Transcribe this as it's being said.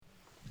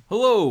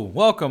Hello,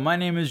 welcome. My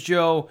name is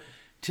Joe.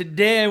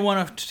 Today I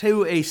want to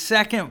do a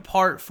second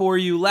part for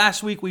you.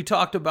 Last week we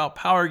talked about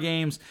power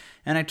games,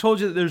 and I told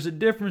you that there's a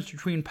difference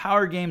between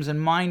power games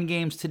and mind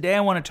games. Today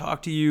I want to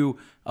talk to you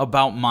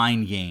about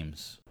mind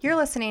games. You're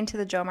listening to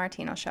The Joe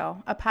Martino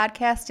Show, a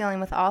podcast dealing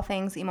with all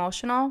things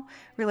emotional,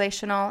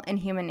 relational, and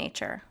human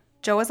nature.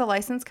 Joe is a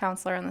licensed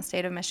counselor in the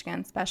state of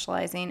Michigan,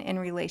 specializing in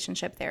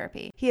relationship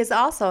therapy. He is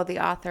also the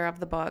author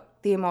of the book,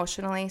 The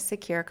Emotionally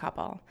Secure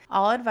Couple.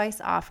 All advice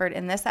offered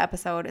in this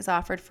episode is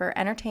offered for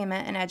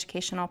entertainment and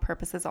educational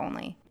purposes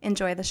only.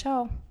 Enjoy the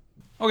show.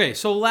 Okay,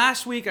 so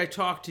last week I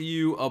talked to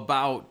you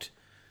about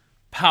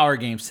power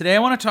games. Today I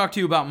want to talk to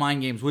you about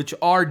mind games, which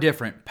are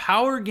different.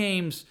 Power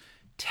games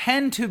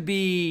tend to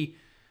be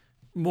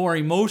more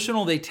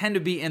emotional. They tend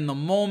to be in the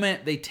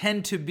moment. They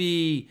tend to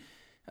be...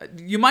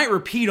 You might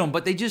repeat them,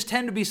 but they just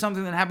tend to be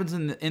something that happens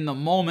in the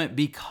moment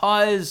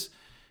because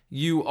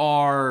you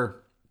are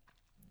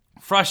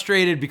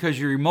frustrated, because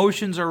your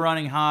emotions are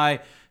running high,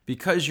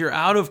 because you're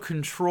out of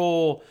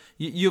control.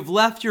 You've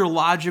left your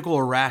logical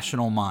or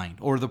rational mind,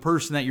 or the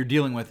person that you're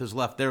dealing with has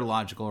left their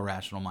logical or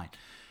rational mind.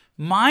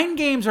 Mind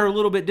games are a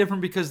little bit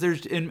different because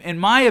there's, in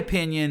my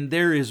opinion,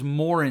 there is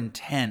more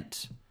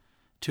intent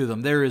to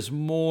them. There is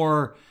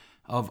more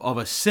of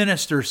a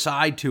sinister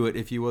side to it,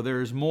 if you will.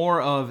 There is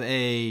more of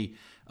a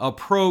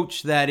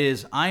approach that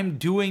is, I'm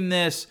doing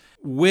this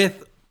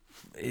with,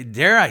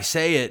 dare I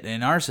say it,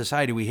 in our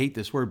society we hate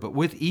this word, but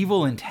with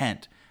evil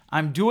intent.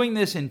 I'm doing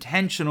this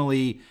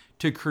intentionally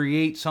to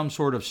create some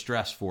sort of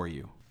stress for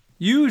you.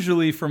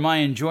 Usually for my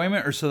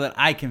enjoyment or so that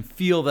I can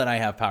feel that I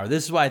have power.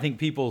 This is why I think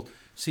people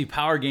see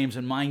power games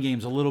and mind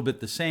games a little bit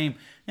the same.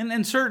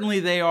 And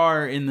certainly they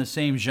are in the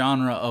same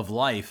genre of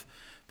life.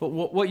 But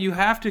what you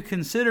have to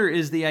consider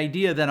is the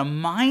idea that a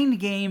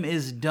mind game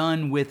is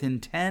done with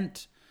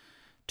intent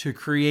to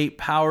create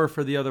power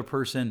for the other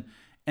person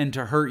and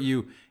to hurt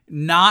you,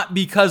 not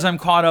because I'm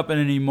caught up in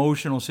an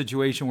emotional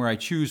situation where I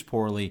choose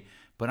poorly,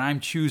 but I'm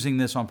choosing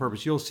this on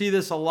purpose. You'll see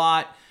this a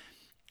lot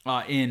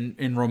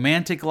in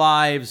romantic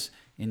lives,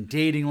 in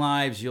dating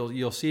lives.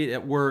 You'll see it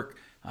at work.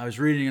 I was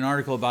reading an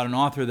article about an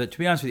author that, to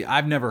be honest with you,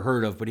 I've never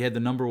heard of, but he had the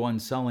number one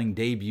selling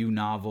debut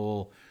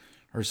novel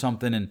or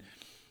something, and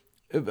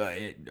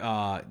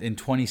in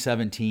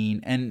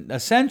 2017, and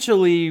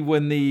essentially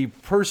when the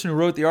person who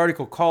wrote the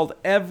article called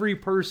every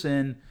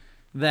person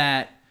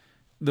that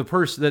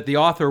the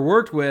author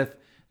worked with,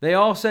 they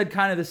all said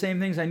kind of the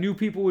same things. I knew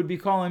people would be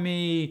calling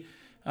me.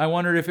 I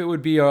wondered if it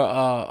would be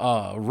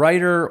a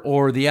writer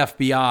or the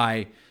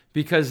FBI,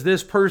 because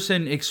this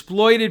person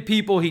exploited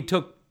people. He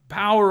took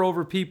power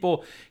over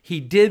people. He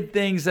did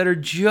things that are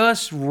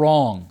just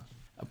wrong.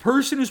 A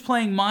person who's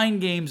playing mind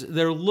games,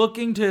 they're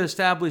looking to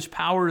establish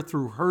power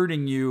through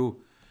hurting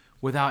you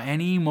without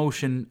any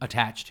emotion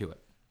attached to it.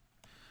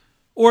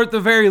 Or at the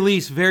very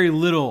least, very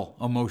little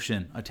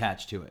emotion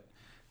attached to it.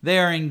 They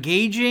are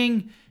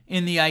engaging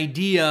in the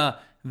idea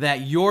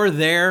that you're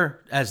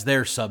there as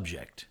their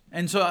subject.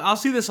 And so I'll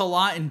see this a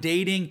lot in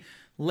dating.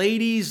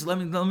 Ladies, let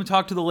me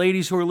talk to the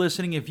ladies who are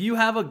listening. If you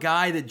have a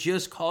guy that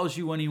just calls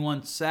you when he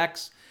wants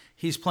sex,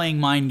 he's playing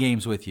mind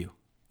games with you.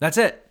 That's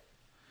it.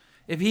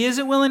 If he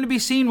isn't willing to be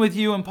seen with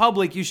you in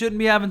public, you shouldn't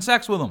be having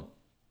sex with him,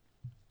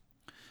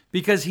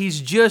 because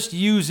he's just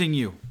using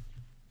you.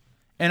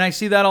 And I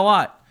see that a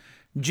lot.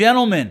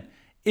 Gentlemen,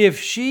 if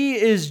she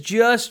is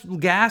just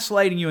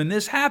gaslighting you, and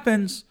this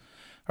happens,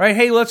 right?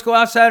 Hey, let's go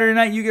out Saturday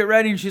night. You get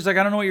ready. And she's like,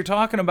 I don't know what you're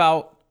talking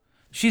about.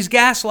 She's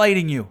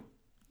gaslighting you.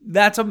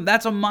 That's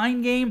a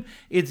mind game.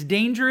 It's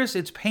dangerous.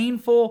 It's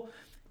painful.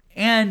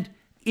 And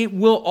it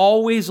will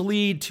always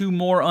lead to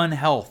more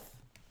unhealth.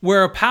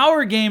 Where a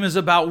power game is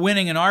about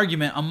winning an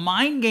argument, a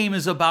mind game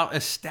is about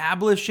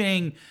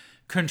establishing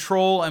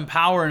control and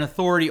power and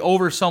authority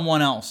over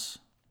someone else.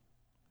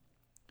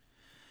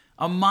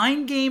 A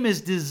mind game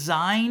is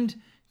designed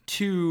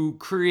to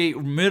create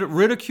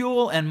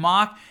ridicule and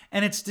mock,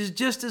 and it's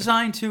just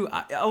designed to,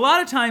 a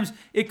lot of times,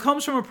 it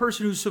comes from a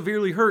person who's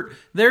severely hurt.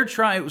 They're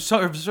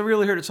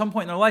severely hurt at some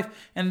point in their life,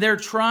 and they're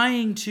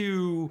trying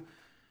to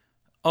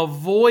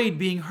avoid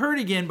being hurt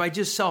again by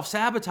just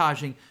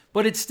self-sabotaging.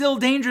 But it's still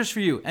dangerous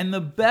for you. And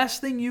the best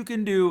thing you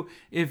can do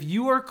if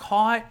you are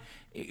caught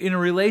in a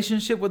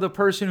relationship with a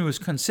person who is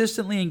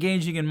consistently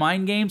engaging in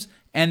mind games,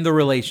 end the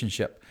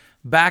relationship.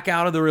 Back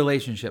out of the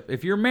relationship.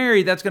 If you're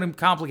married, that's going to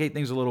complicate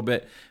things a little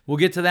bit. We'll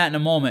get to that in a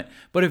moment.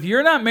 But if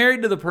you're not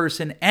married to the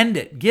person, end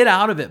it. Get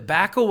out of it.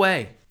 Back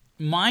away.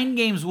 Mind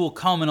games will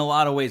come in a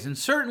lot of ways. And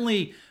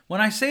certainly, when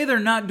I say they're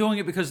not doing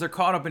it because they're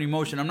caught up in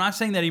emotion, I'm not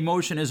saying that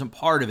emotion isn't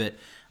part of it.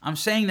 I'm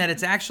saying that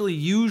it's actually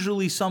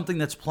usually something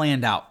that's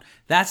planned out.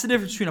 That's the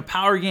difference between a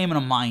power game and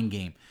a mind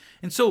game.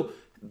 And so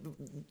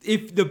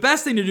if the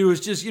best thing to do is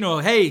just,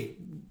 hey,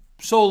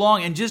 so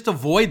long, and just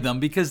avoid them,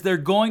 because they're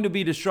going to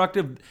be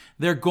destructive.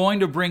 They're going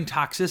to bring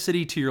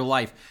toxicity to your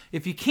life.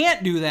 If you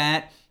can't do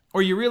that,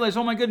 or you realize,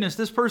 oh my goodness,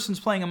 this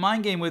person's playing a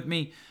mind game with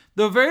me,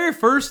 The very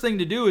first thing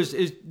to do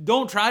is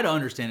don't try to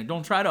understand it.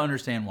 Don't try to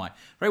understand why.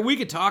 Right? We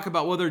could talk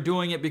about whether they're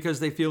doing it because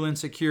they feel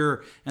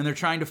insecure and they're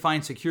trying to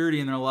find security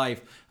in their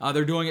life.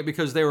 They're doing it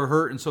because they were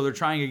hurt, and so they're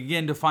trying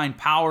again to find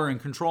power and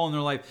control in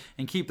their life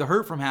and keep the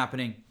hurt from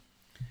happening.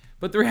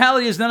 But the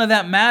reality is none of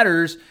that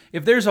matters.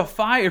 If there's a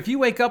fire, if you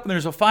wake up and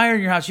there's a fire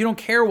in your house, you don't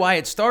care why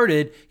it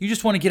started. You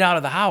just want to get out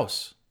of the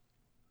house.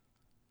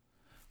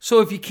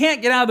 So if you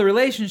can't get out of the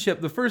relationship,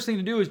 the first thing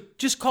to do is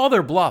just call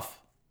their bluff.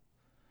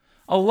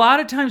 A lot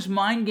of times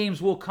mind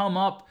games will come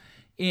up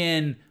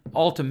in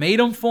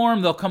ultimatum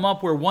form. They'll come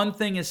up where one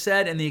thing is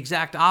said and the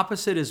exact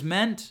opposite is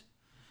meant.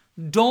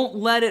 Don't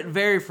let it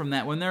vary from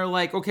that. When they're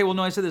like, okay, well,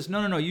 no, I said this.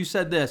 No, you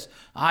said this.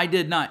 I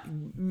did not.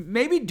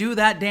 Maybe do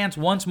that dance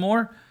once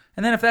more.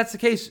 And then if that's the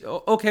case,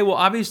 okay, well,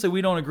 obviously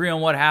we don't agree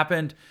on what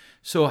happened.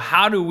 So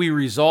how do we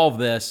resolve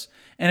this?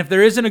 And if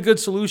there isn't a good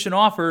solution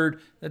offered,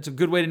 that's a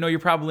good way to know you're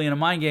probably in a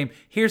mind game.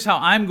 Here's how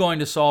I'm going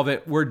to solve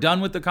it. We're done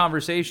with the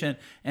conversation,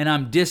 and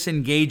I'm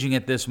disengaging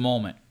at this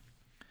moment.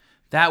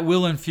 That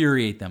will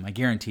infuriate them, I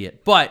guarantee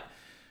it. But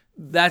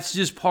that's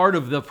just part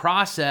of the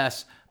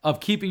process of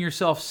keeping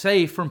yourself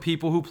safe from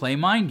people who play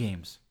mind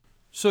games.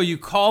 So you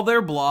call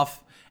their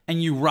bluff,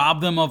 and you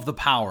rob them of the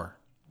power.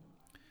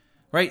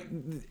 Right?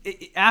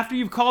 After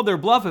you've called their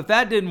bluff, if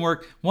that didn't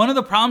work, one of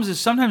the problems is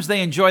sometimes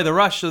they enjoy the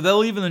rush, so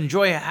they'll even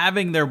enjoy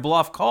having their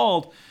bluff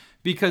called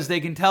because they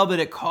can tell that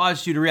it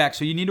caused you to react.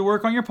 So you need to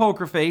work on your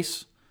poker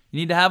face. You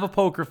need to have a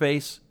poker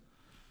face.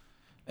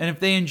 And if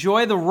they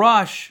enjoy the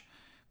rush,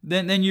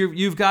 then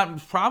you've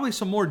got probably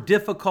some more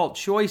difficult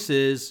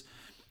choices.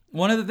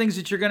 One of the things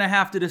that you're going to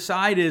have to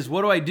decide is,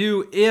 what do I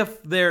do if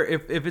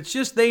it's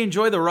just they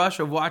enjoy the rush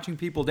of watching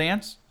people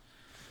dance?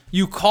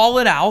 You call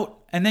it out,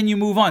 and then you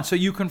move on. So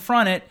you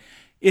confront it.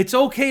 It's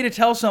okay to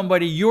tell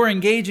somebody you're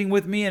engaging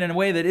with me in a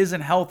way that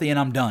isn't healthy and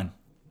I'm done.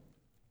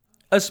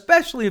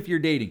 Especially if you're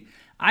dating.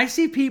 I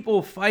see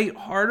people fight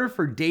harder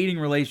for dating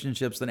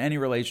relationships than any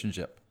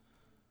relationship.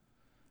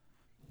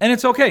 And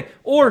it's okay.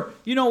 Or,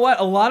 you know what?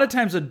 A lot of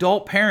times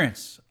adult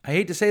parents, I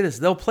hate to say this,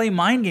 they'll play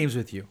mind games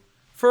with you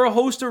for a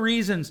host of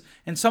reasons.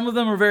 And some of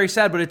them are very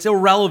sad, but it's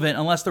irrelevant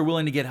unless they're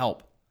willing to get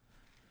help.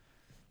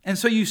 And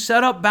so you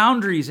set up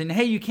boundaries and,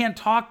 hey, you can't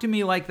talk to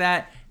me like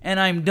that, and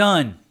I'm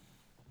done.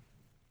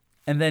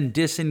 And then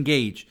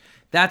disengage.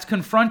 That's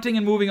confronting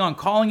and moving on,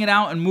 calling it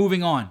out and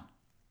moving on.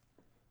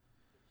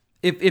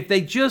 If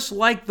they just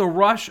like the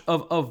rush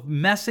of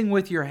messing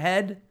with your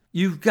head,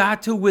 you've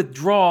got to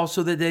withdraw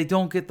so that they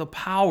don't get the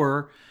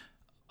power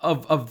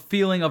of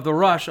feeling of the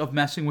rush of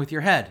messing with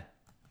your head.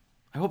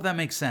 I hope that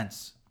makes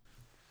sense.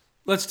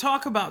 Let's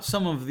talk about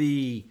some of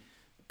the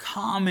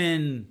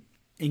common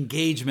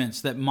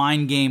engagements that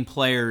mind game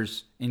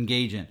players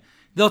engage in.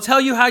 They'll tell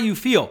you how you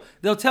feel.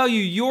 They'll tell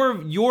you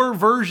your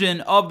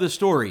version of the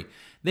story.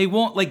 They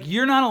won't, like,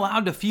 you're not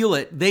allowed to feel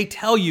it. They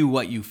tell you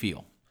what you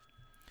feel.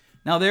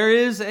 Now, there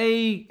is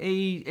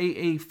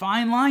a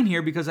fine line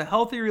here, because a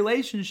healthy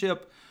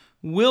relationship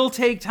will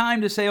take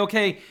time to say,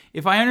 okay,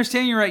 if I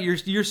understand you right,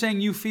 you're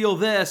saying you feel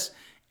this,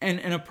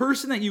 and a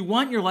person that you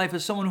want in your life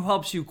is someone who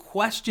helps you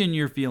question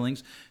your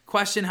feelings,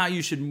 question how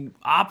you should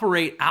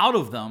operate out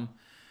of them.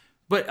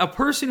 But a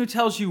person who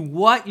tells you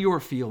what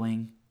you're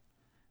feeling,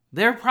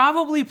 they're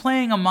probably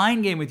playing a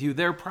mind game with you.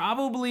 They're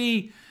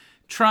probably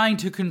trying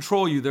to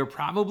control you. They're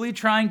probably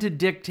trying to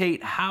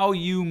dictate how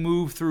you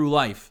move through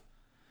life.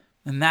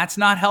 And that's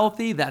not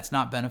healthy. That's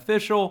not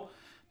beneficial.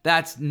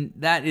 That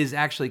is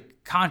actually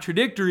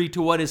contradictory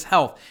to what is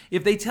health.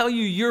 If they tell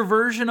you your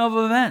version of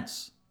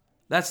events,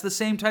 that's the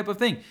same type of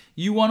thing.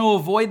 You want to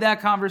avoid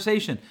that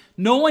conversation.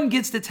 No one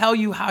gets to tell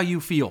you how you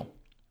feel.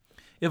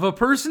 If a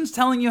person's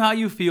telling you how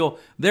you feel,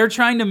 they're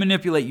trying to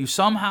manipulate you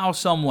somehow,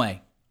 some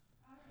way.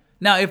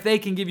 Now, if they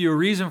can give you a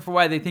reason for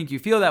why they think you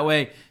feel that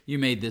way, you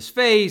made this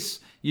face,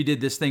 you did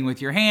this thing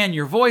with your hand,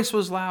 your voice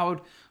was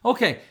loud.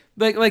 Okay,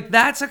 like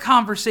that's a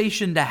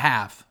conversation to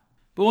have.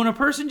 But when a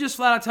person just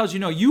flat out tells you,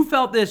 no, you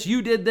felt this,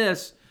 you did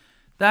this,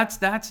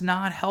 that's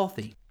not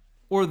healthy.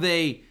 Or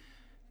they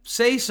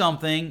say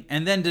something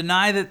and then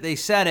deny that they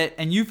said it,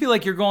 and you feel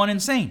like you're going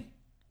insane.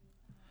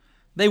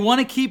 They want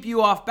to keep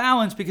you off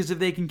balance, because if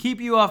they can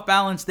keep you off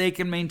balance, they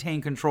can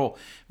maintain control.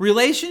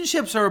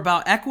 Relationships are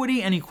about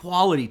equity and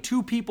equality,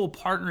 two people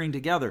partnering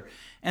together.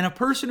 And a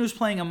person who's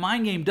playing a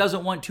mind game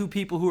doesn't want two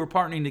people who are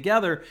partnering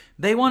together.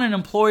 They want an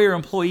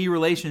employer-employee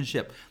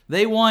relationship.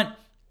 They want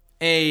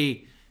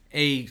a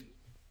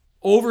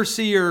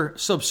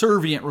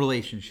overseer-subservient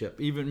relationship,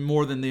 even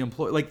more than the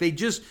employee. Like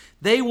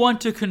they want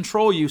to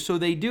control you, so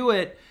they do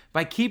it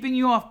by keeping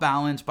you off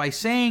balance, by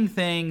saying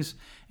things,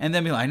 and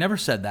then be like, I never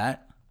said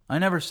that. I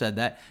never said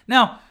that.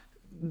 Now,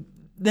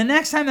 the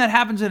next time that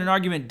happens in an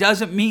argument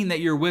doesn't mean that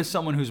you're with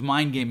someone who's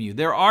mind gaming you.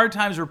 There are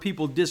times where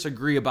people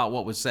disagree about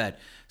what was said.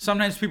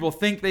 Sometimes people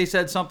think they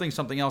said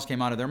something else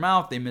came out of their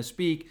mouth, they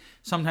misspeak.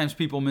 Sometimes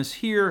people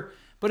mishear.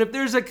 But if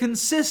there's a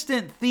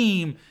consistent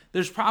theme,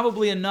 there's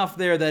probably enough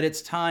there that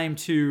it's time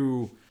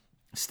to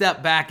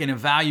step back and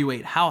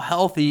evaluate how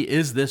healthy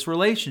is this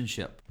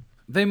relationship.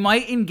 They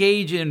might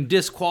engage in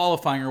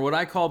disqualifying, or what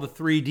I call the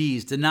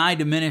 3Ds: deny,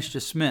 diminish,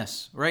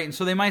 dismiss, right? And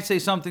so they might say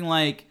something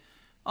like,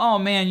 oh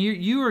man,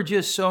 you are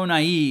just so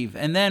naive.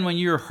 And then when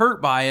you're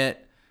hurt by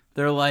it,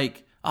 they're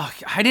like, oh,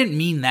 I didn't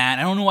mean that.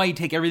 I don't know why you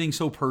take everything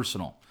so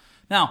personal.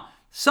 Now,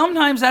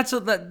 sometimes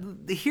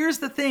here's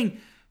the thing.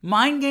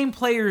 Mind game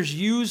players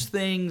use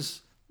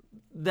things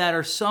that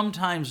are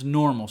sometimes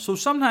normal. So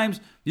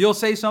sometimes you'll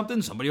say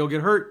something, somebody will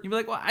get hurt. You'll be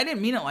like, well, I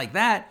didn't mean it like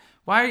that.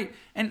 Why?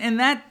 And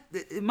that,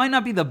 it might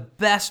not be the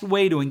best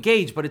way to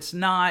engage, but it's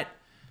not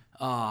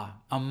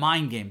a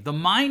mind game. The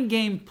mind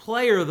game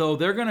player, though,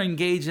 they're going to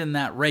engage in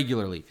that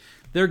regularly.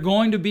 They're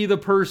going to be the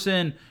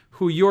person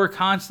who you're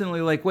constantly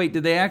like, wait,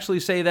 did they actually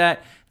say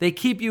that? They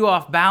keep you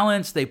off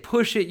balance. They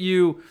push at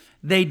you.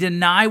 They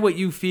deny what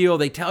you feel.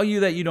 They tell you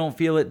that you don't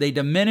feel it. They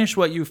diminish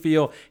what you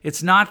feel.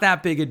 It's not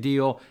that big a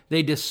deal.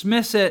 They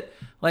dismiss it.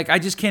 Like, I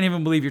just can't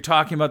even believe you're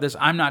talking about this.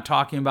 I'm not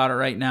talking about it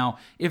right now.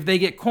 If they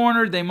get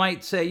cornered, they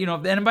might say,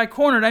 and by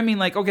cornered, I mean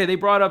like, okay, they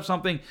brought up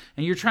something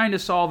and you're trying to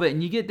solve it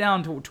and you get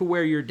down to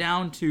where you're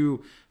down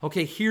to,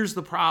 okay, here's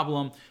the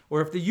problem.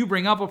 Or if you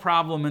bring up a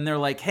problem and they're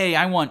like, hey,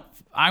 I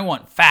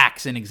want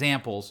facts and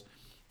examples,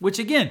 which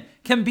again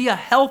can be a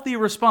healthy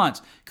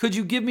response. Could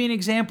you give me an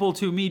example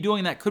to me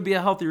doing that? Could be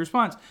a healthy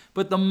response.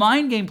 But the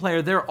mind game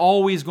player, they're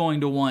always going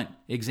to want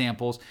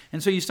examples.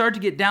 And so you start to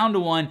get down to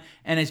one,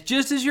 and it's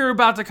just as you're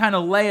about to kind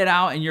of lay it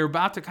out and you're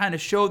about to kind of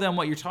show them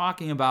what you're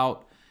talking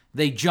about,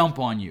 they jump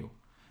on you.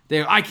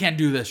 I can't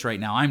do this right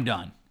now. I'm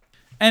done.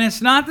 And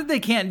it's not that they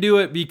can't do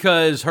it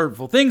because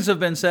hurtful things have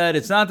been said.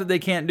 It's not that they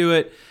can't do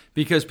it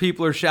because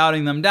people are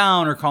shouting them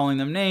down or calling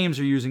them names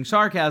or using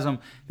sarcasm.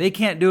 They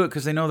can't do it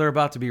because they know they're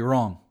about to be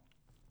wrong.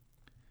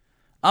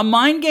 A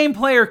mind game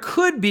player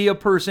could be a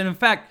person, in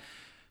fact,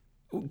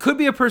 could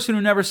be a person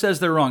who never says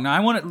they're wrong. Now, I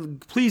want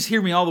to, please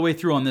hear me all the way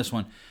through on this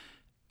one.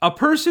 A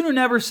person who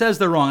never says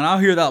they're wrong, and I'll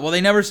hear that, well,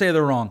 they never say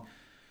they're wrong.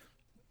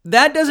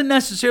 That doesn't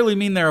necessarily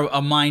mean they're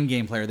a mind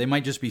game player. They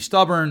might just be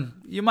stubborn.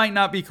 You might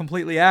not be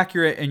completely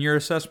accurate in your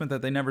assessment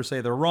that they never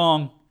say they're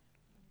wrong.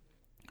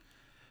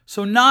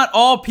 So not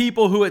all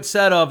people who it's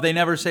said of they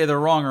never say they're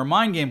wrong are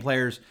mind game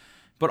players,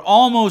 but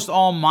almost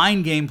all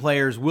mind game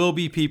players will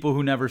be people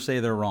who never say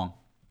they're wrong.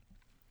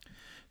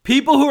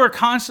 People who are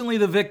constantly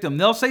the victim,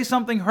 they'll say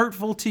something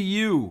hurtful to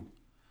you,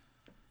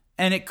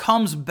 and it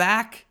comes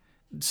back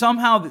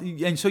somehow,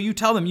 and so you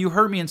tell them, you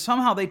hurt me, and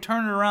somehow they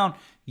turn it around,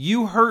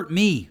 you hurt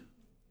me.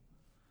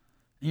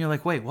 And you're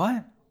like, wait,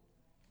 what?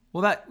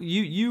 Well, that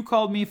you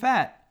called me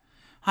fat.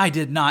 I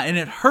did not, and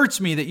it hurts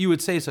me that you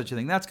would say such a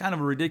thing. That's kind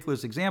of a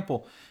ridiculous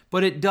example,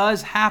 but it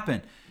does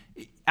happen.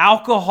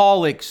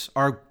 Alcoholics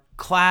are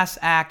class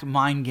act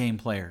mind game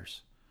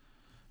players.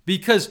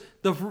 Because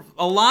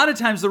a lot of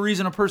times the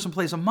reason a person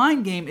plays a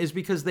mind game is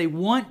because they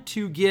want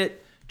to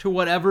get to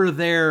whatever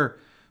their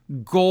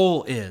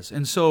goal is.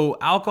 And so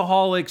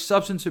alcoholics,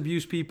 substance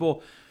abuse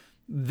people,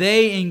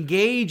 they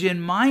engage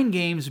in mind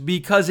games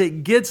because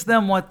it gets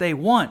them what they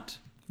want,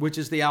 which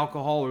is the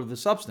alcohol or the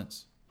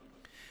substance.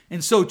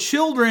 And so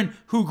children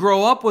who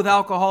grow up with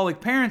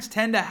alcoholic parents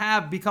tend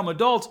to become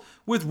adults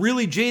with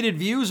really jaded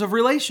views of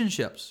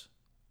relationships.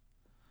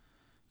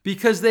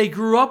 Because they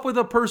grew up with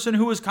a person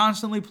who was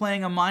constantly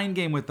playing a mind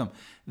game with them.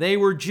 They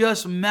were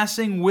just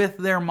messing with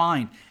their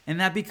mind.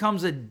 And that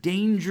becomes a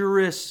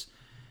dangerous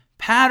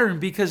pattern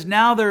because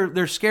now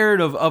they're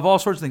scared of all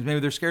sorts of things. Maybe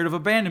they're scared of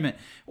abandonment,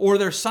 or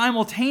they're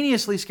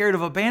simultaneously scared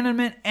of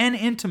abandonment and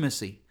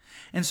intimacy.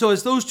 And so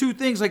as those two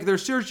things, like they're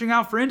searching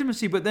out for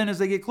intimacy, but then as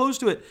they get close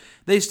to it,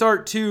 they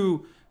start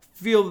to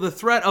feel the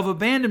threat of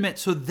abandonment,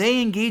 so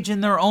they engage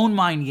in their own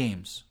mind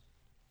games.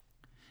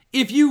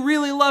 If you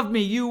really loved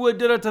me, you would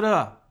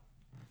da-da-da-da.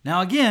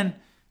 Now again,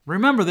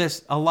 remember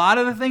this, a lot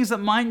of the things that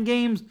mind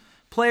games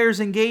players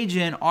engage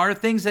in are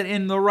things that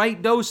in the right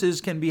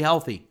doses can be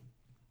healthy.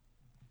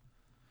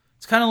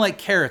 It's kind of like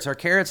carrots. Are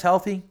carrots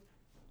healthy?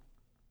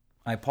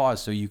 I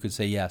paused so you could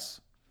say yes.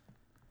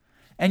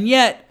 And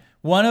yet,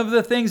 one of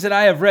the things that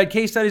I have read,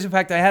 case studies, in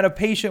fact, I had a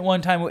patient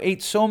one time who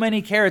ate so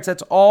many carrots,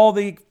 that's all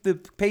the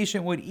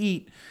patient would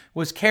eat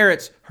was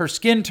carrots. Her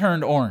skin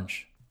turned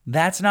orange.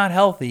 That's not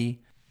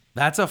healthy.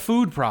 That's a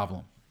food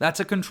problem. That's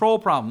a control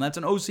problem. That's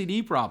an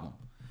OCD problem.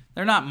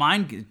 That's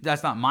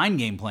not mind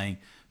game playing,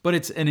 but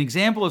it's an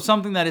example of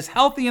something that is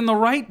healthy in the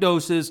right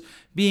doses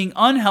being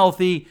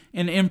unhealthy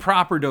in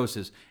improper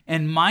doses.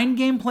 And mind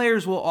game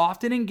players will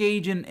often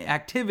engage in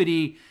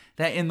activity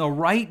that in the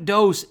right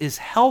dose is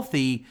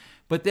healthy,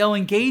 but they'll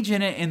engage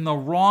in it in the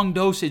wrong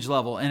dosage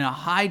level, in a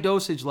high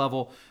dosage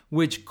level,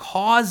 which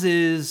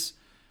causes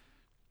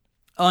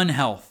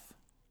unhealth.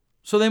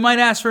 So they might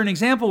ask for an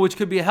example, which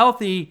could be a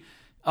healthy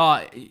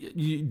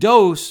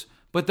dose,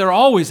 but they're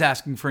always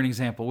asking for an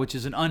example, which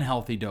is an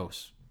unhealthy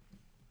dose.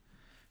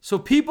 So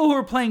people who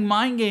are playing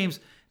mind games,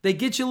 they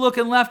get you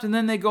looking left and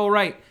then they go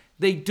right.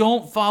 They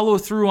don't follow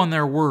through on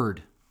their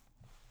word.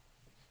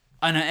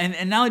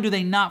 And not only do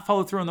they not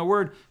follow through on their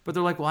word, but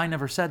they're like, well, I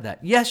never said that.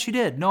 Yes, you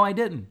did. No, I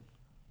didn't.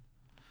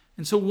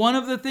 And so one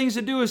of the things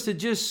to do is to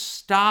just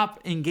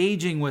stop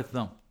engaging with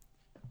them.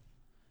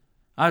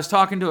 I was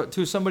talking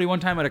to somebody one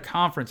time at a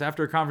conference.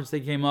 After a conference, they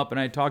came up and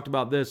I talked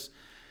about this.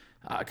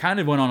 I kind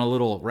of went on a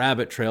little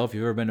rabbit trail. If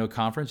you've ever been to a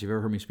conference, you've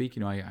ever heard me speak,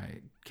 I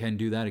can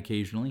do that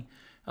occasionally.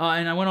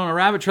 And I went on a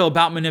rabbit trail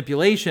about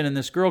manipulation, and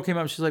this girl came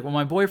up and she's like, well,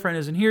 my boyfriend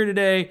isn't here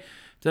today,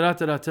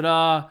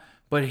 da-da-da-da-da-da,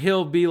 but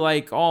he'll be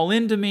like all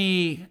into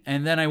me,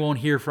 and then I won't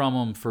hear from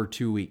him for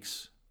 2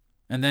 weeks.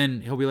 And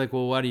then he'll be like,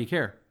 well, why do you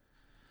care?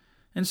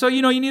 And so,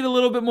 you need a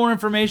little bit more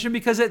information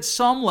because at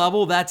some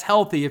level that's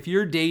healthy. If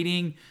you're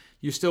dating,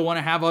 you still want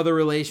to have other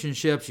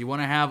relationships. You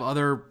want to have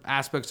other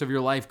aspects of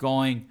your life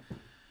going,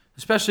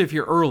 especially if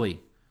you're early.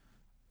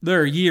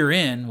 They're a year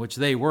in, which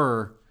they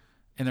were,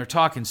 and they're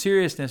talking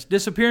seriousness.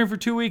 Disappearing for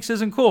 2 weeks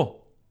isn't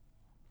cool.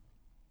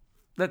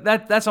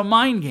 That's a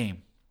mind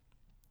game.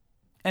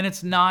 And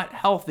it's not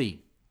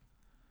healthy.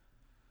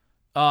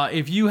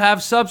 If you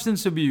have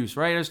substance abuse,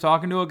 right? I was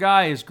talking to a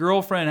guy, his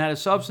girlfriend had a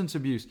substance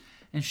abuse,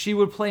 and she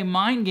would play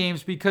mind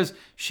games because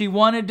she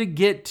wanted to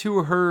get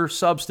to her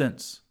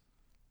substance.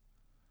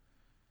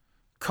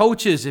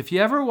 Coaches, if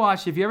you ever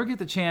get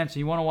the chance and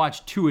you want to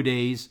watch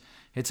Two-A-Days,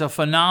 it's a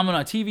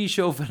TV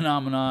show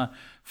phenomena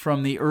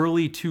from the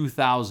early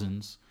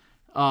 2000s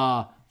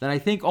that I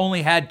think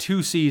only had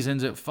 2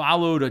 seasons. It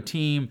followed a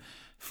team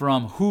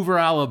from Hoover,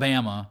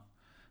 Alabama.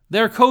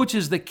 Their coach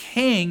is the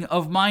king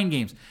of mind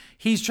games.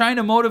 He's trying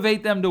to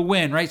motivate them to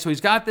win, right? So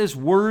he's got this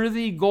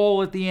worthy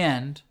goal at the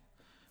end,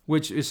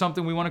 which is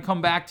something we want to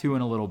come back to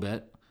in a little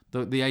bit,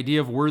 the idea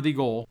of worthy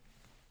goal.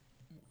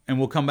 And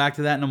we'll come back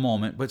to that in a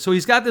moment. But so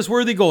he's got this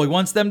worthy goal. He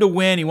wants them to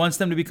win. He wants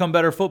them to become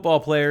better football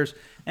players.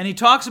 And he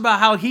talks about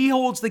how he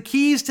holds the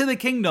keys to the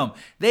kingdom.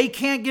 They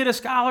can't get a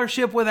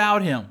scholarship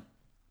without him.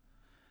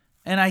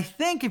 And I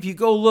think if you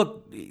go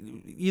look,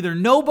 either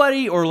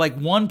nobody or like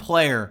one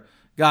player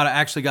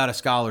actually got a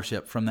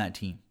scholarship from that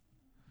team.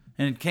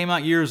 And it came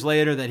out years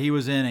later that he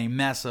was in a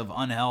mess of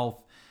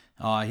unhealth.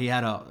 He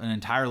had an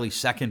entirely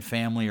second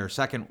family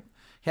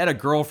he had a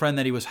girlfriend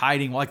that he was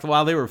hiding. Like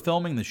while they were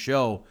filming the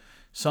show,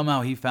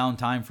 somehow he found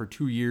time for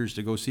 2 years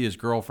to go see his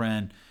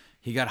girlfriend.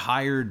 He got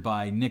hired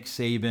by Nick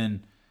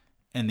Saban,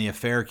 and the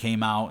affair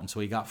came out, and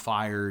so he got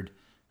fired.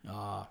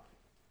 A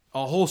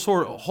whole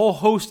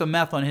host of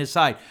meth on his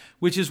side,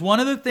 which is one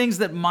of the things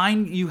that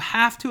you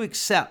have to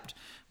accept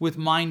with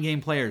mind game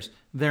players.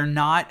 They're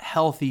not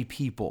healthy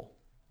people.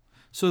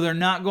 So they're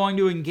not going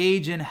to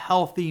engage in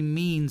healthy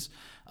means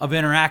of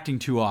interacting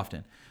too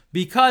often.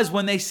 Because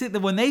when they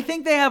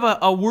think they have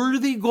a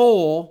worthy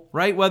goal,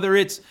 right? Whether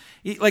it's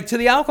like to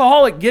the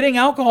alcoholic, getting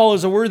alcohol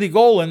is a worthy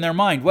goal in their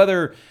mind.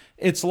 Whether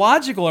it's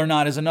logical or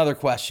not is another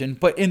question.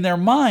 But in their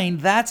mind,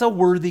 that's a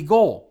worthy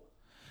goal.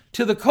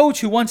 To the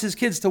coach who wants his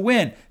kids to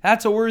win,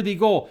 that's a worthy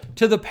goal.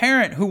 To the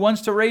parent who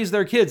wants to raise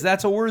their kids,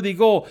 that's a worthy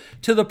goal.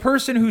 To the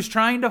person who's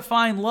trying to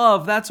find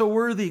love, that's a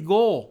worthy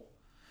goal.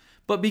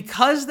 But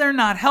because they're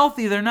not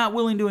healthy, they're not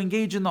willing to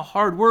engage in the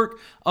hard work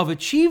of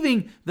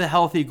achieving the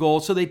healthy goal.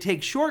 So they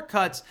take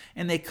shortcuts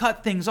and they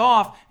cut things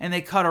off and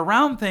they cut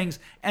around things,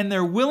 and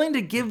they're willing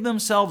to give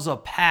themselves a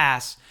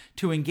pass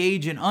to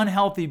engage in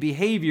unhealthy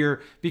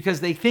behavior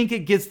because they think it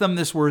gets them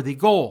this worthy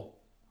goal.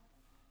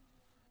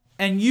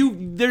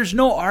 And there's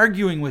no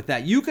arguing with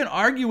that. You can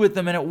argue with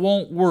them and it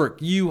won't work.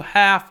 You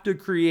have to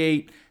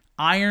create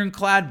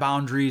ironclad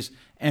boundaries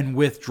and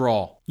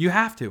withdraw. You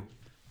have to.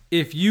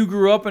 If you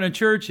grew up in a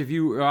church, if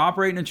you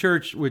operate in a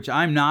church, which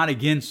I'm not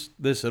against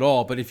this at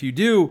all, but if you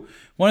do,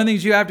 one of the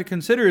things you have to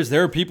consider is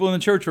there are people in the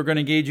church who are going to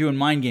engage you in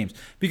mind games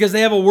because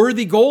they have a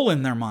worthy goal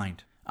in their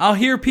mind. I'll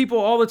hear people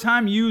all the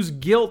time use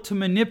guilt to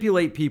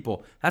manipulate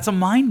people. That's a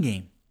mind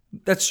game.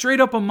 That's straight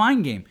up a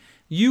mind game.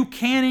 You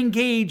can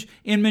engage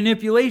in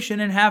manipulation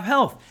and have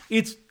health.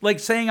 It's like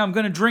saying I'm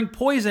going to drink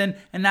poison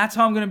and that's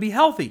how I'm going to be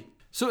healthy.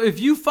 So if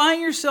you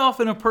find yourself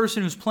in a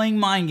person who's playing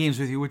mind games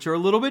with you, which are a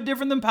little bit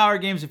different than power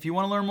games, if you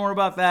want to learn more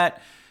about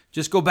that,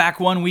 just go back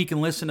 1 week and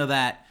listen to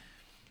that.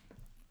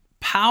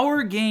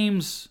 Power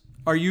games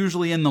are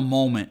usually in the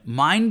moment.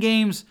 Mind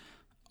games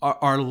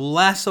are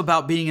less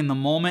about being in the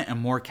moment and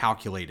more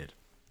calculated.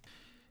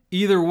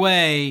 Either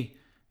way,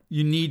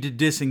 you need to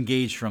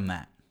disengage from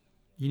that.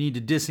 You need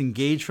to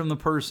disengage from the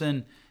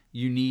person.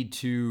 You need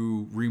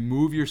to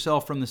remove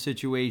yourself from the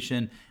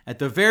situation. At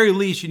the very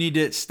least, you need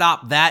to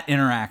stop that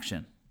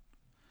interaction.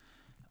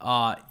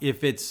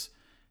 If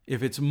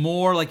it's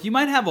more like you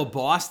might have a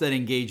boss that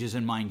engages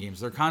in mind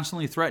games. They're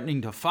constantly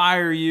threatening to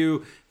fire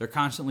you. They're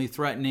constantly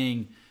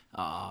threatening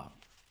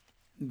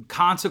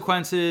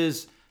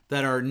consequences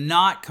that are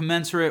not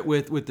commensurate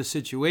with the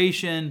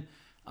situation.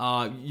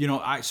 I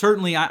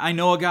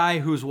know a guy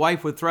whose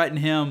wife would threaten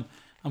him,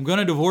 I'm going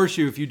to divorce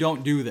you if you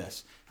don't do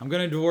this. I'm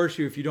going to divorce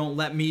you if you don't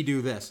let me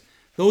do this.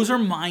 Those are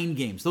mind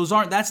games.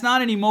 That's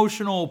not an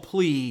emotional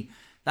plea.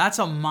 That's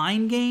a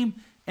mind game.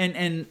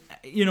 And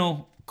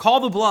call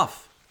the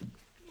bluff.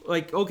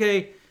 Like,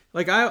 okay,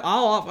 like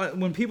I'll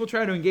when people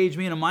try to engage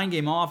me in a mind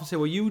game, I'll often say,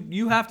 well,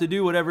 you have to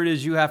do whatever it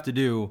is you have to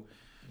do.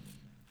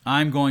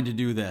 I'm going to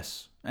do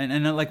this.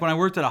 And like when I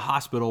worked at a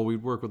hospital,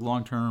 we'd work with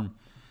long-term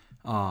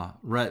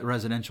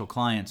residential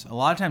clients. A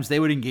lot of times they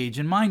would engage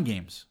in mind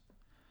games.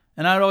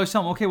 And I'd always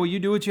tell them, okay, well, you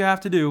do what you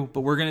have to do,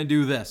 but we're going to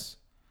do this.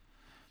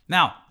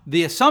 Now,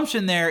 the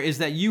assumption there is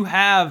that you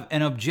have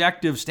an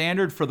objective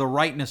standard for the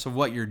rightness of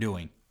what you're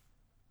doing.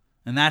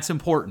 And that's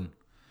important.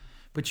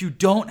 But you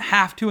don't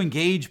have to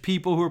engage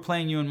people who are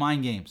playing you in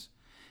mind games.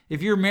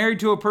 If you're married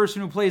to a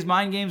person who plays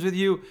mind games with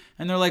you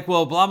and they're like,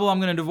 well, blah, blah, I'm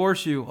going to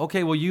divorce you.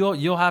 Okay, well,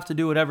 you'll have to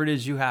do whatever it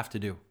is you have to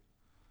do.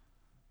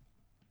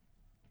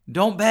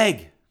 Don't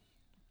beg,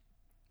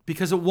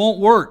 because it won't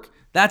work.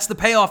 That's the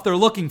payoff they're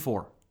looking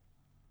for.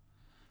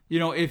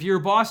 If your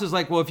boss is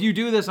like, well, if you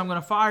do this, I'm going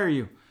to fire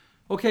you.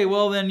 Okay,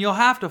 well, then you'll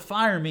have to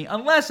fire me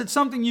unless it's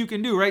something you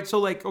can do, right? So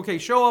like, okay,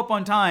 show up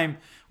on time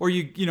or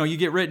you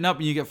get written up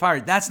and you get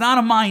fired. That's not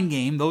a mind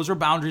game. Those are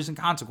boundaries and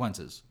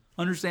consequences.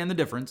 Understand the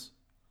difference.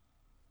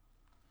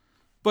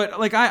 But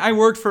like I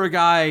worked for a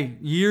guy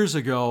years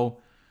ago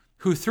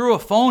who threw a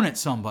phone at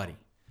somebody.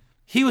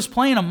 He was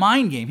playing a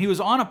mind game. He was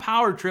on a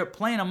power trip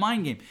playing a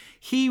mind game.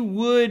 He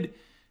would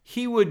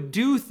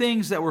do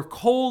things that were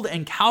cold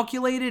and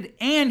calculated,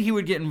 and he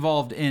would get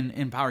involved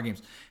in power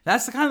games.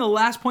 That's the kind of the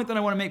last point that I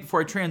want to make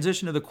before I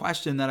transition to the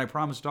question that I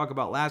promised to talk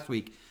about last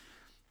week.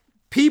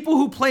 People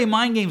who play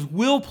mind games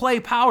will play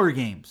power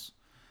games,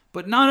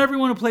 but not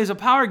everyone who plays a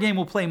power game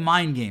will play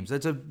mind games.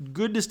 That's a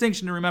good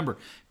distinction to remember.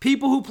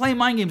 People who play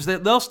mind games,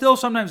 they'll still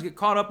sometimes get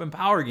caught up in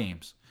power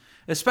games,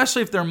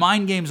 especially if their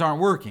mind games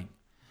aren't working.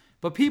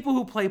 But people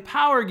who play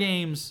power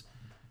games,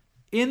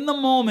 in the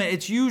moment,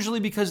 it's usually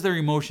because their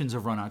emotions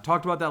have run out. I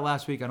talked about that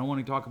last week. I don't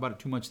want to talk about it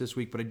too much this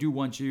week, but I do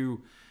want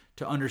you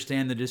to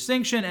understand the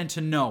distinction and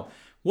to know.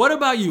 What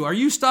about you? Are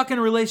you stuck in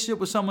a relationship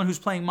with someone who's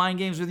playing mind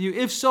games with you?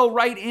 If so,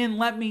 write in.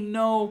 Let me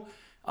know.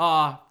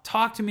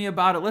 Talk to me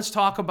about it. Let's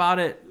talk about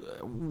it.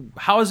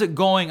 How is it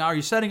going? Are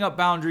you setting up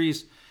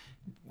boundaries?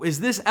 Is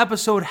this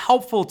episode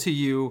helpful to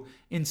you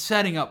in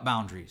setting up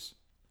boundaries?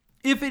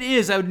 If it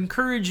is, I would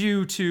encourage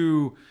you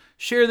to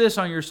share this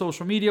on your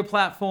social media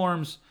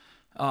platforms.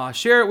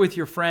 Share it with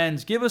your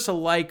friends. Give us a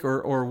like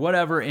or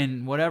whatever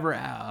in whatever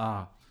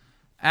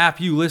app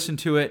you listen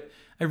to it.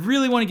 I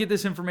really want to get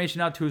this information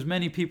out to as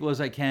many people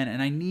as I can,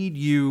 and I need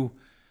you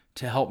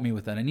to help me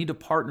with that. I need to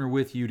partner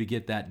with you to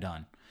get that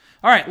done.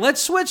 All right,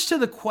 let's switch to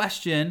the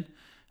question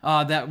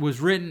that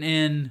was written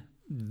in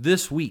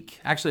this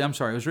week. Actually, I'm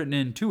sorry, it was written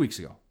in 2 weeks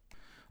ago.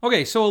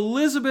 Okay, so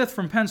Elizabeth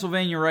from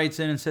Pennsylvania writes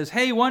in and says,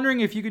 hey,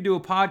 wondering if you could do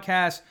a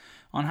podcast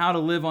on how to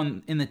live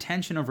in the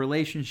tension of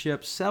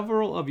relationships.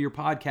 Several of your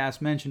podcasts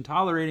mention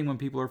tolerating when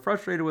people are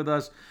frustrated with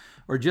us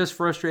or just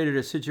frustrated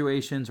at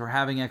situations or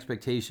having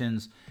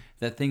expectations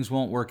that things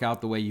won't work out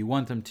the way you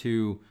want them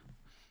to.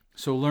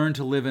 So learn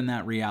to live in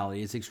that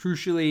reality. It's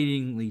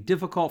excruciatingly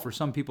difficult for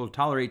some people to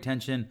tolerate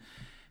tension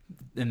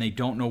and they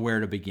don't know where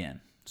to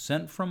begin.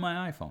 Sent from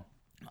my iPhone.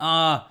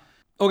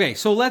 Okay,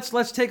 so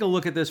let's take a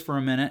look at this for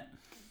a minute.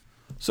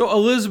 So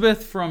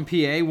Elizabeth from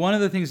PA, one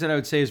of the things that I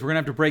would say is we're going to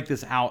have to break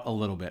this out a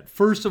little bit.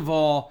 First of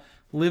all,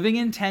 living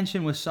in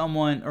tension with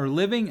someone or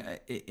living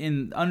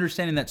in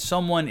understanding that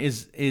someone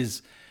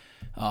is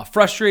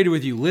frustrated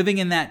with you, living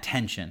in that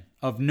tension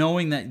of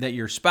knowing that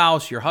your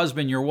spouse, your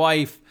husband, your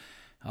wife,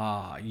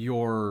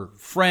 your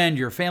friend,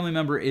 your family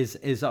member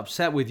is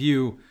upset with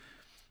you.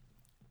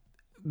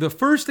 The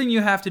first thing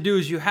you have to do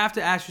is you have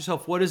to ask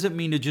yourself, what does it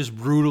mean to just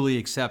brutally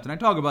accept? And I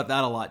talk about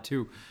that a lot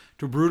too,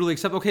 to brutally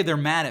accept, okay, they're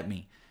mad at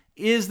me.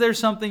 Is there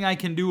something I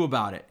can do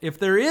about it? If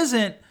there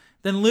isn't,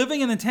 then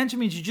living in the tension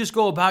means you just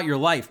go about your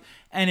life.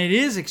 And it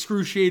is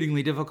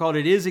excruciatingly difficult.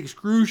 It is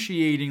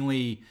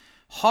excruciatingly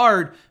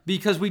hard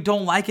because we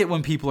don't like it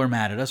when people are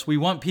mad at us. We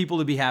want people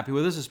to be happy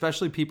with us,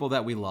 especially people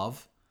that we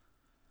love.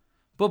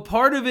 But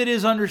part of it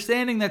is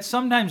understanding that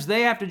sometimes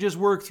they have to just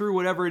work through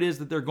whatever it is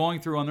that they're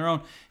going through on their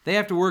own. They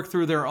have to work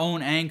through their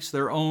own angst,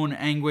 their own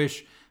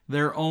anguish,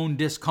 their own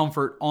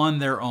discomfort on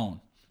their own.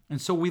 And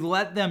so we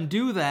let them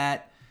do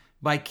that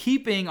by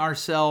keeping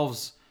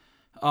ourselves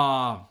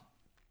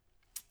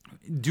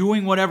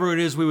doing whatever it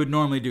is we would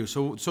normally do.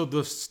 So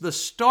the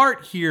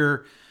start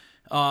here,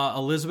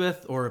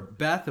 Elizabeth, or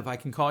Beth, if I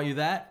can call you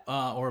that,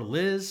 or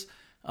Liz,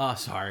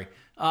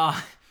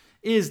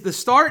 is the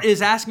start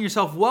is asking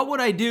yourself, what would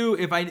I do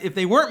if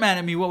they weren't mad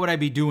at me? What would I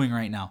be doing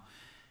right now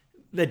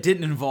that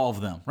didn't involve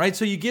them, right?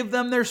 So you give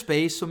them their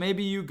space. So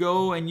maybe you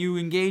go and you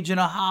engage in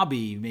a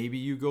hobby. Maybe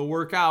you go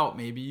work out.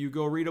 Maybe you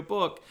go read a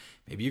book.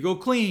 Maybe you go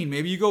clean.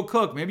 Maybe you go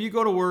cook. Maybe you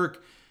go to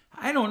work.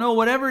 I don't know,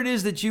 whatever it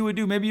is that you would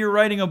do. Maybe you're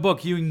writing a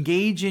book. You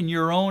engage in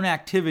your own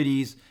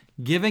activities,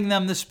 giving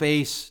them the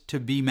space to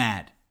be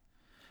mad.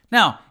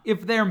 Now,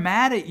 if they're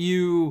mad at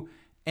you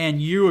and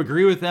you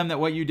agree with them that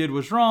what you did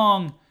was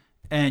wrong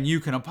and you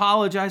can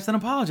apologize, then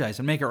apologize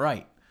and make it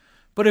right.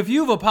 But if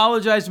you've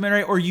apologized and made it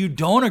right, or you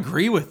don't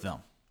agree with them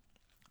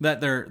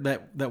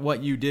that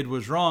what you did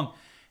was wrong,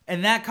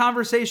 and that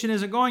conversation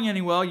isn't going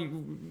anywhere,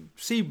 you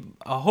see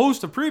a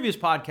host of previous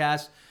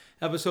podcast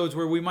episodes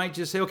where we might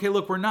just say, okay,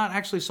 look, we're not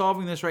actually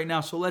solving this right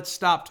now, so let's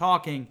stop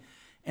talking,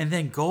 and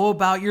then go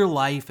about your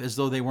life as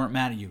though they weren't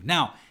mad at you.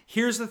 Now,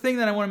 here's the thing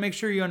that I want to make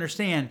sure you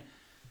understand.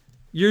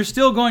 You're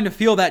still going to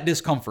feel that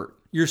discomfort.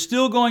 You're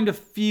still going to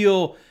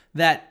feel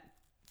that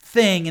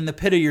thing in the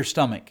pit of your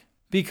stomach.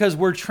 because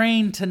we're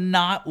trained to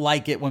not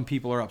like it when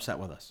people are upset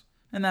with us.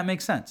 And that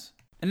makes sense.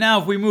 And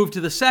now if we move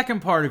to the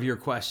second part of your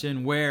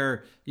question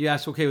where you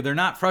ask, okay, well, they're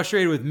not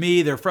frustrated with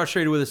me, they're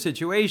frustrated with a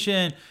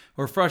situation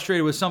or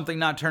frustrated with something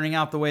not turning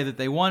out the way that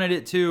they wanted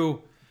it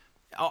to.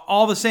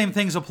 All the same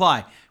things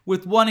apply.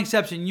 With one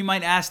exception, you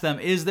might ask them,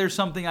 is there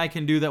something I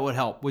can do that would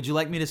help? Would you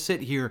like me to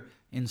sit here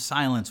in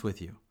silence with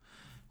you?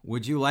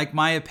 Would you like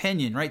my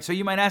opinion, right? So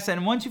you might ask that.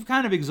 And once you've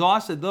kind of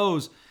exhausted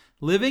those,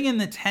 living in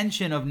the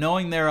tension of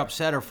knowing they're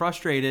upset or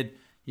frustrated,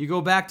 you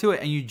go back to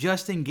it and you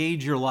just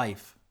engage your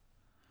life.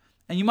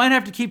 And you might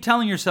have to keep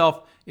telling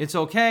yourself, it's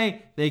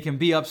okay, they can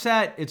be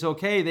upset. It's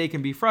okay, they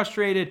can be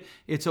frustrated.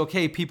 It's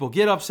okay, people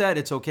get upset.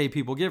 It's okay,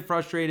 people get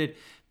frustrated.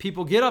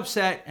 People get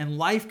upset and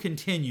life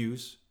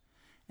continues.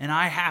 And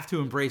I have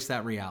to embrace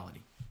that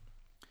reality.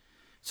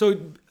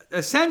 So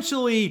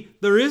essentially,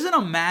 there isn't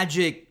a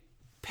magic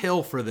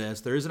pill for this.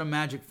 There isn't a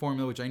magic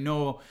formula, which I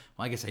know, well,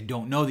 I guess I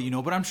don't know that you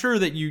know, but I'm sure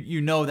that you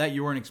know that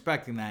you weren't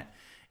expecting that.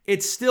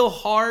 It's still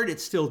hard.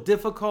 It's still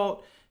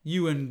difficult.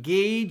 You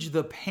engage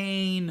the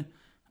pain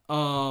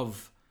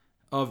of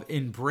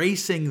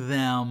embracing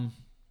them,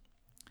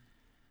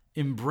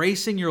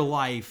 embracing your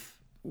life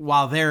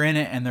while they're in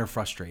it and they're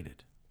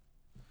frustrated.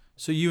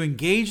 So you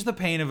engage the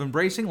pain of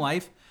embracing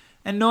life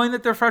and knowing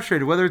that they're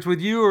frustrated, whether it's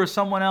with you or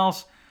someone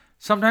else.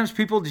 Sometimes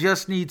people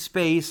just need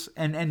space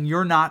and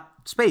you're not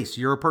space,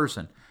 you're a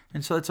person.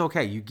 And so it's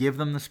okay. You give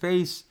them the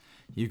space,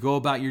 you go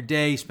about your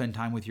day, spend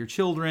time with your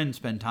children,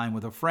 spend time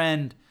with a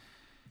friend.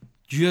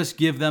 Just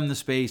give them the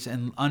space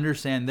and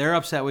understand they're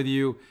upset with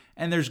you.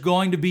 And there's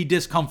going to be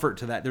discomfort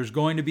to that. There's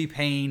going to be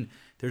pain.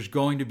 There's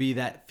going to be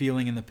that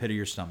feeling in the pit of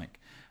your stomach.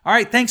 All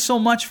right. Thanks so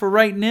much for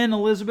writing in,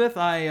 Elizabeth.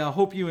 I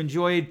hope you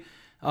enjoyed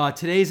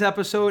today's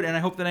episode, and I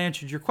hope that I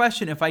answered your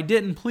question. If I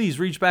didn't, please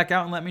reach back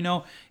out and let me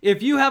know.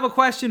 If you have a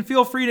question,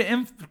 feel free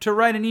to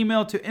write an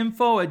email to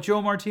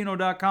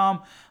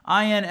info@joemartino.com,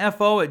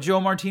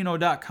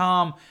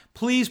 info@joemartino.com.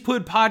 Please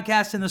put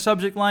podcast in the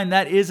subject line.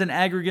 That is an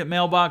aggregate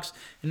mailbox.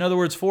 In other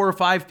words, 4 or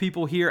 5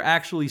 people here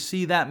actually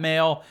see that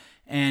mail,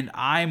 and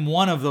I'm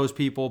one of those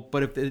people.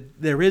 But if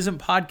there isn't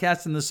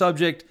podcast in the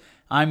subject,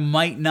 I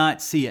might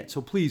not see it.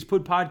 So please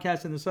put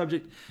podcast in the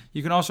subject.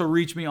 You can also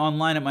reach me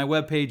online at my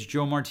webpage,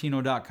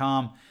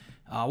 joemartino.com.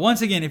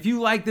 Once again, if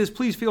you like this,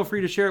 please feel free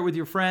to share it with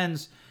your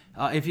friends.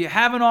 If you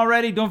haven't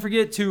already, don't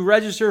forget to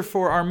register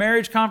for our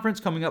marriage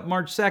conference coming up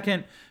March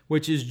 2nd,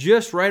 which is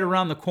just right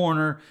around the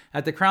corner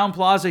at the Crown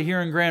Plaza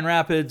here in Grand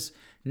Rapids,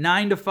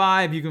 9 to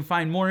 5. You can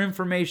find more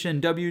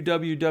information,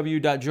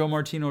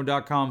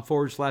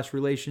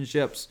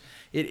 www.joemartino.com/relationships.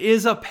 It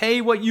is a pay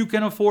what you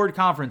can afford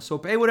conference, so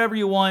pay whatever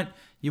you want.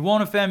 You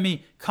won't offend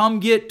me. Come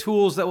get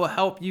tools that will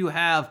help you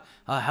have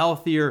a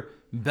healthier,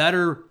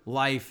 better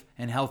life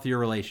and healthier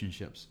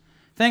relationships.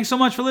 Thanks so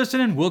much for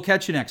listening. We'll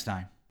catch you next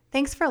time.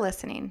 Thanks for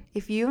listening.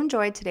 If you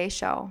enjoyed today's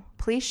show,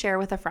 please share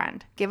with a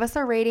friend. Give us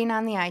a rating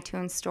on the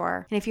iTunes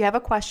store. And if you have a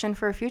question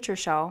for a future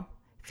show,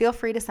 feel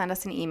free to send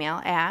us an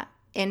email at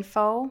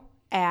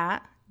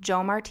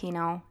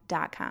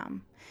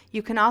info@joemartino.com.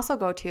 You can also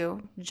go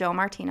to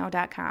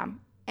joemartino.com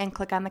and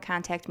click on the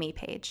Contact Me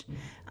page.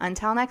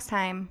 Until next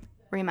time,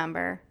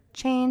 remember,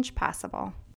 change possible.